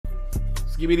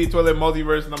Skibidi Toilet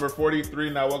Multiverse number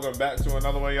 43. Now welcome back to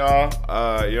another one, y'all.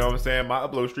 You know what I'm saying? My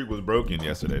upload streak was broken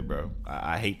yesterday, bro.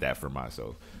 I hate that for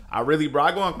myself. I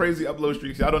go on crazy upload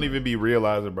streaks. I don't even be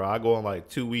realizing, bro. I go on like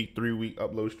 2-week, 3-week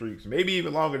upload streaks, maybe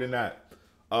even longer than that.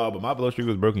 But my upload streak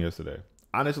was broken yesterday.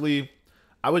 Honestly,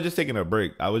 I was just taking a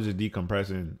break. I was just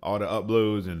decompressing all the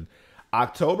uploads, and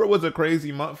October was a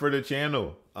crazy month for the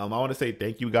channel. I want to say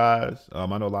thank you guys. I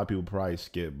know a lot of people probably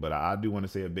skip, but I do want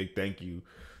to say a big thank you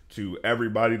to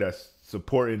everybody that's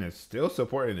supporting and still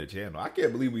supporting the channel. I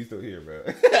can't believe we still here, bro.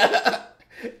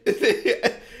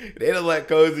 They don't let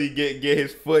Cozy get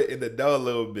his foot in the door a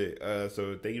little bit.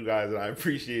 So thank you guys, and I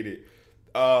appreciate it.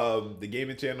 The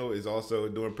gaming channel is also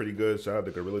doing pretty good. Shout out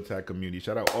to the Gorilla Tag community.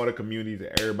 Shout out all the communities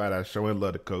and everybody that's showing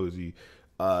love to Cozy.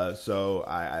 So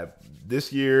I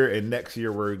this year and next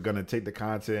year, we're gonna take the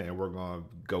content and we're gonna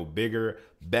go bigger,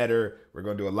 better. We're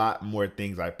gonna do a lot more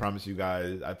things. I promise you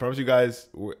guys.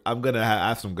 I'm gonna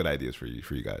have some good ideas for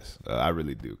you guys. I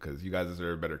really do, because you guys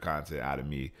deserve better content out of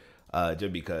me.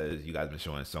 Just because you guys been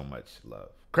showing so much love,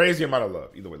 crazy amount of love.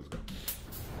 Either way, let's go.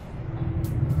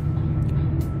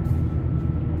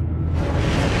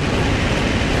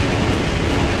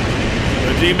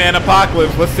 The G-Man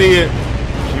Apocalypse. Let's see it.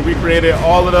 She recreated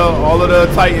all of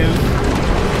the Titans.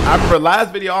 I remember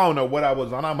last video, I don't know what I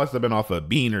was on. I must have been off a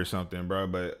bean or something, bro.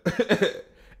 But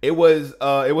it wasn't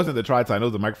the Tri-Titan, it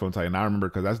was the microphone Titan. I remember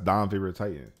because that's Dom's favorite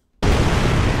Titan.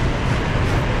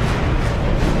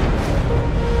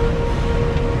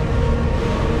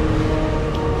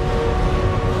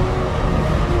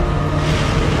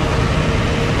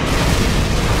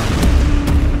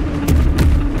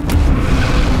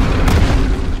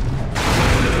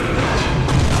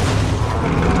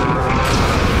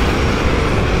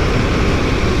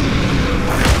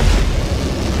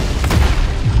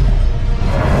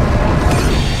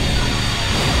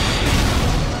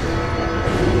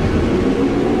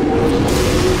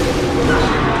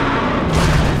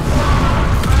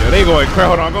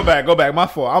 Hold on, go back. My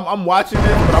fault. I'm watching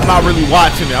this, but I'm not really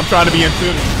watching it. I'm trying to be in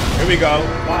tune. Here we go.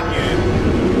 Lock in.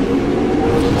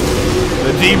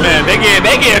 The G-Men. They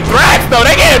get thrashed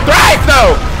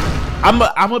though. I'm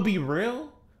gonna be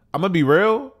real.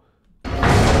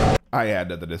 I had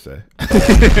nothing to say.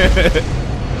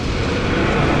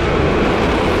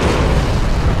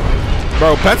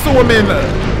 Bro, Pencil Woman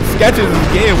sketches is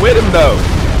getting with him though.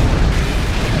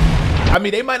 I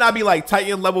mean, they might not be like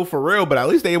Titan level for real, but at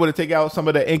least they able to take out some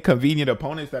of the inconvenient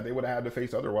opponents that they would have had to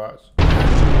face otherwise.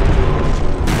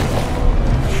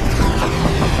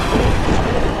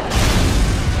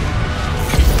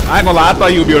 I ain't gonna lie, I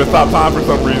thought you would be able to stop time for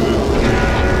some reason.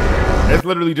 It's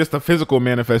literally just a physical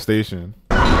manifestation.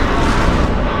 The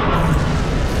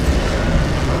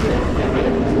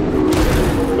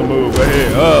move, go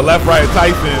ahead. Left, right,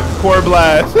 Tyson, core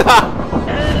blast.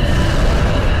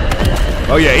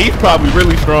 Oh yeah, he's probably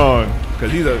really strong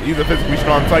because he's a physically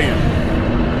strong Titan.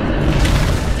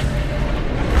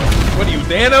 What are you,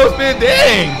 Thanos, man?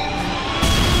 Dang!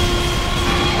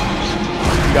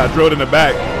 He got drilled in the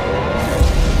back.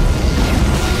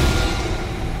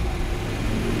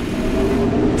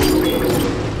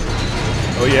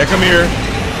 Oh yeah, come here.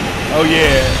 Oh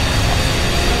yeah.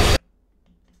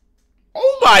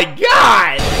 Oh my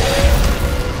God!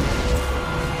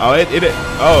 Oh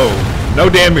oh, no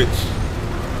damage.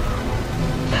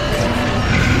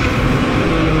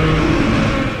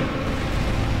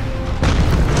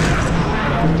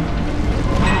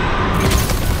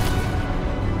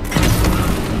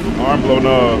 Arm blown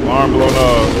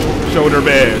up, shoulder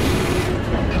bash.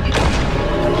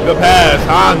 Good pass,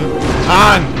 Han.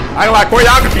 I like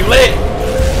choreography lit.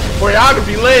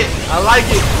 I like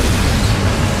it.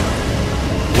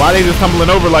 Why they just tumbling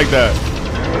over like that?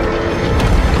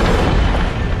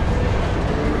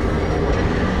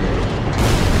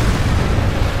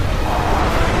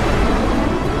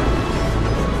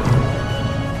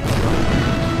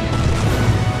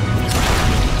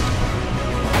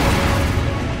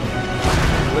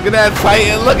 Look at that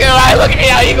Titan. Look at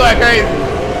how he going crazy.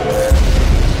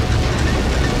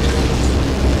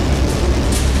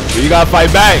 You gotta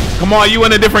fight back. Come on, you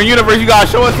in a different universe. You gotta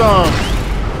show us some.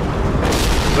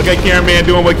 Look at Cameraman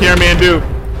doing what Cameraman do.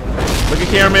 Look at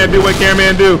Cameraman do what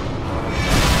Cameraman do.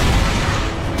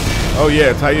 Oh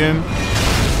yeah, Titan.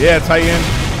 Yeah, Titan.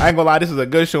 I ain't gonna lie, this is a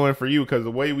good showing for you because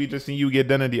the way we just seen you get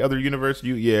done in the other universe,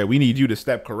 yeah, we need you to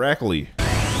step correctly.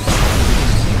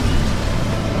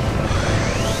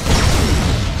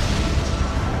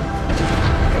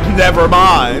 Never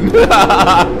mind.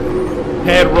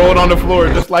 Head rolled on the floor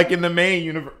just like in the main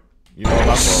universe. You know,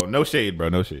 my fault. No shade, bro.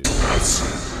 No shade.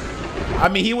 I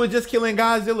mean, he was just killing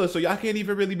Godzilla, so y'all can't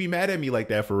even really be mad at me like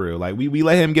that for real. Like, we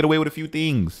let him get away with a few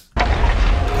things. Good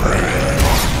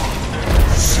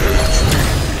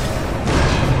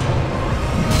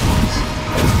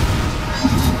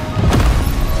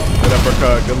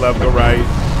uppercut, good left, good right.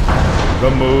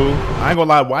 Good move. I ain't gonna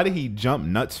lie. Why did he jump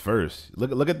nuts first?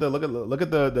 Look at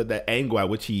the angle at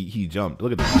which he jumped.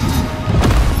 Look at this.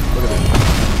 Look at this.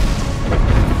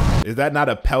 Is that not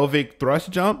a pelvic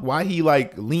thrust jump? Why he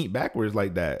like leaned backwards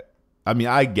like that? I mean,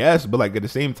 I guess, but like at the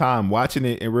same time, watching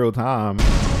it in real time,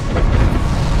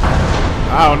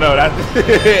 I don't know. That.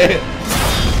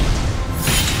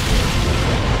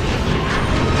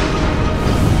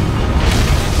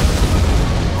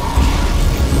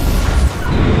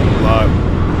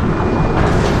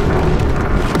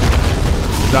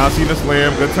 John Cena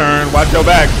slam, good turn. Watch your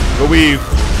back. Go weave.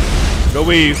 Go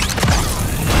weave.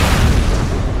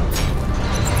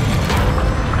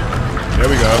 There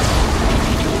we go.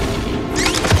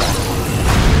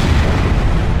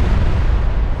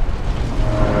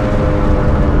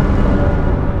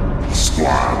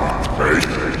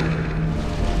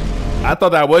 I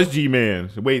thought that was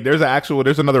G-Man. Wait, there's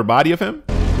another body of him?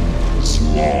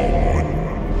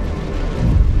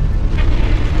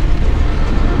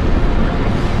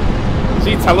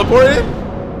 She teleported?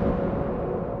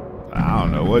 I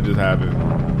don't know what just happened.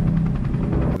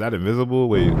 Is that invisible?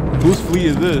 Wait, whose fleet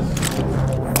is this?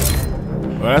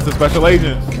 Oh, that's the special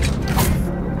agents.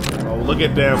 Oh, look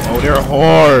at them. Oh, they're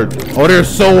hard. Oh, they're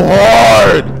so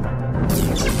hard.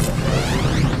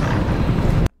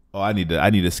 Oh, I need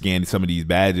to scan some of these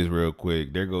badges real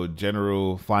quick. There go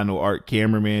General, Final Art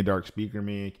Cameraman, Dark Speaker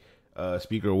Man,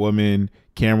 Speaker Woman,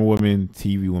 Camera Woman,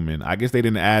 TV Woman. I guess they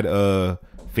didn't add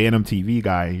Phantom TV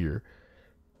guy in here.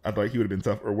 I thought he would have been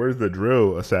tough. Or where's the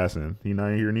drill assassin? He not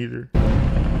in here neither.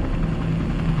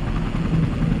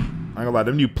 I ain't gonna lie,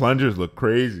 them new plungers look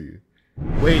crazy.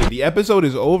 Wait, the episode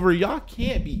is over? Y'all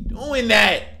can't be doing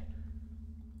that.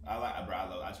 I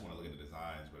just want to look at the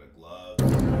designs for the gloves.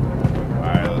 All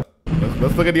right,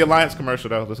 let's look at the Alliance commercial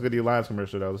though. Let's look at the Alliance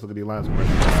commercial.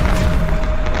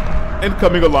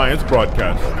 Incoming Alliance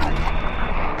broadcast.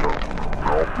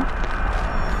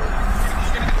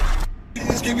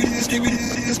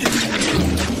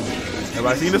 Have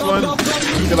I seen this one? I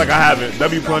feel like I haven't.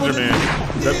 W Plunger, man.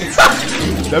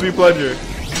 W Plunger.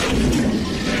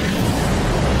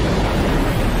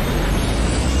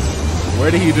 Where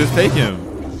did he just take him?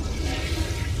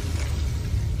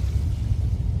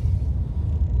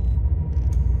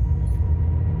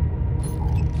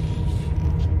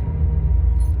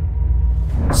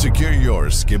 Secure your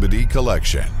Skibidi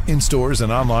collection in stores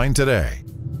and online today.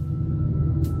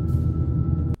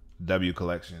 W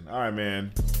collection. All right,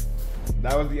 man.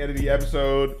 That was the end of the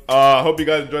episode. Hope you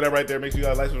guys enjoyed that right there. Make sure you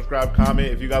guys like, subscribe, comment.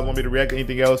 If you guys want me to react to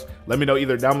anything else, let me know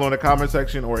either down below in the comment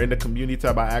section or in the community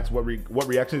tab. I asked what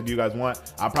reactions do you guys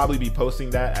want. I'll probably be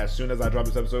posting that as soon as I drop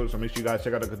this episode. So make sure you guys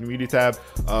check out the community tab.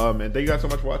 And thank you guys so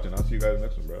much for watching. I'll see you guys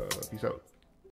next one, bro. Peace out.